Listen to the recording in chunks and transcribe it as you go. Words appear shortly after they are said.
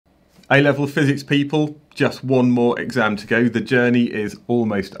A-level physics people, just one more exam to go. The journey is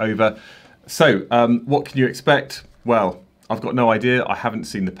almost over. So what can you expect? Well, I've got no idea. I haven't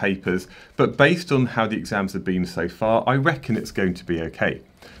seen the papers, but based on how the exams have been so far, I reckon it's going to be okay.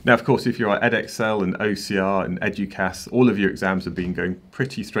 Now, of course, if you're at Edexcel and OCR and Educas, all of your exams have been going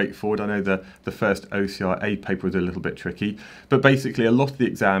pretty straightforward. I know the first OCR A paper was a little bit tricky, but basically a lot of the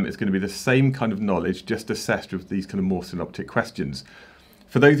exam is going to be the same kind of knowledge, just assessed with these kind of more synoptic questions.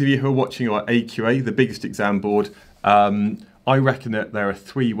 For those of you who are watching our AQA, the biggest exam board, I reckon that there are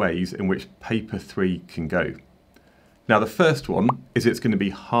 3 ways in which paper 3 can go. Now, the first one is it's going to be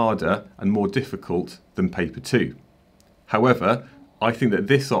harder and more difficult than paper 2. However, I think that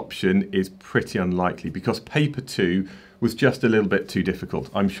this option is pretty unlikely because paper 2 was just a little bit too difficult.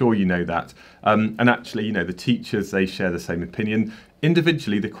 I'm sure you know that. And actually, you know, the teachers, they share the same opinion.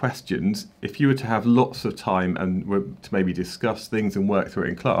 Individually, the questions, if you were to have lots of time and were to maybe discuss things and work through it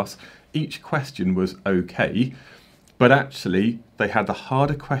in class, each question was okay. But actually, they had the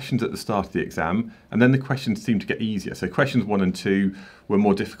harder questions at the start of the exam, and then the questions seemed to get easier. So questions 1 and 2 were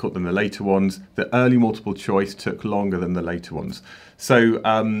more difficult than the later ones. The early multiple choice took longer than the later ones. So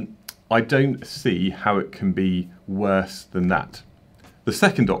I don't see how it can be worse than that. The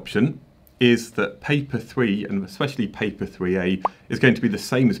second option is that paper 3, and especially paper 3A, is going to be the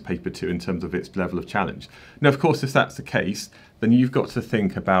same as paper 2 in terms of its level of challenge. Now, of course, if that's the case, then you've got to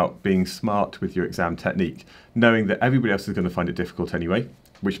think about being smart with your exam technique, knowing that everybody else is going to find it difficult anyway,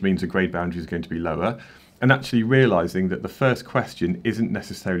 which means the grade boundary is going to be lower, and actually realising that the first question isn't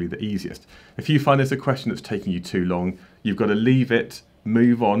necessarily the easiest. If you find there's a question that's taking you too long, you've got to leave it,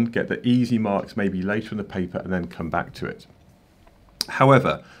 move on, get the easy marks maybe later in the paper, and then come back to it.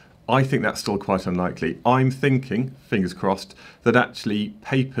 However, I think that's still quite unlikely. I'm thinking, fingers crossed, that actually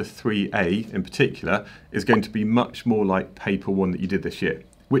paper 3A in particular is going to be much more like paper 1 that you did this year,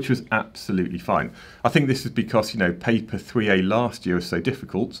 which was absolutely fine. I think this is because, you know, paper 3A last year was so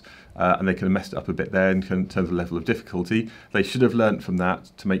difficult and they kind of messed it up a bit there in terms of level of difficulty. They should have learnt from that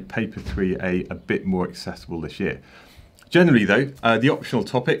to make paper 3A a bit more accessible this year. Generally though, the optional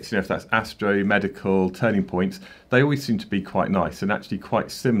topics, you know, if that's astro, medical, turning points, they always seem to be quite nice and actually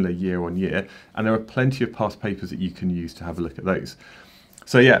quite similar year on year. And there are plenty of past papers that you can use to have a look at those.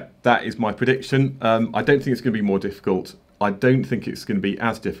 So yeah, that is my prediction. I don't think it's going to be more difficult. I don't think it's going to be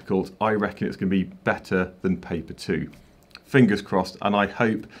as difficult. I reckon it's going to be better than paper 2. Fingers crossed, and I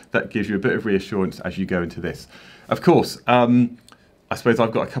hope that gives you a bit of reassurance as you go into this. Of course, I suppose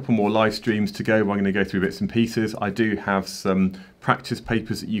I've got a couple more live streams to go. I'm going to go through bits and pieces. I do have some practice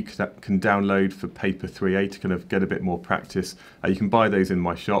papers that you can download for paper 3A to kind of get a bit more practice. You can buy those in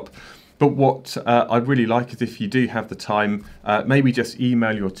my shop. But what I'd really like is if you do have the time, maybe just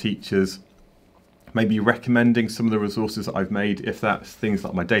email your teachers, maybe recommending some of the resources that I've made, if that's things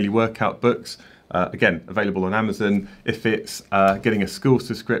like my daily workout books, again, available on Amazon, if it's getting a school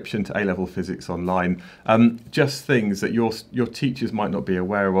subscription to A-level physics online, just things that your teachers might not be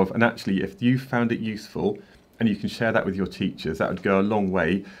aware of. And actually, if you found it useful and you can share that with your teachers, that would go a long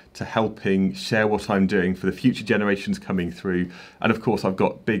way to helping share what I'm doing for the future generations coming through. And of course, I've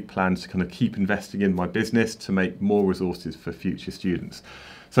got big plans to kind of keep investing in my business to make more resources for future students.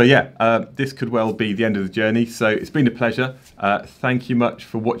 So yeah, this could well be the end of the journey. So it's been a pleasure. Thank you much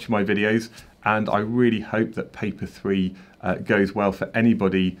for watching my videos. And I really hope that paper 3 goes well for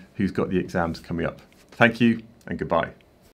anybody who's got the exams coming up. Thank you and goodbye.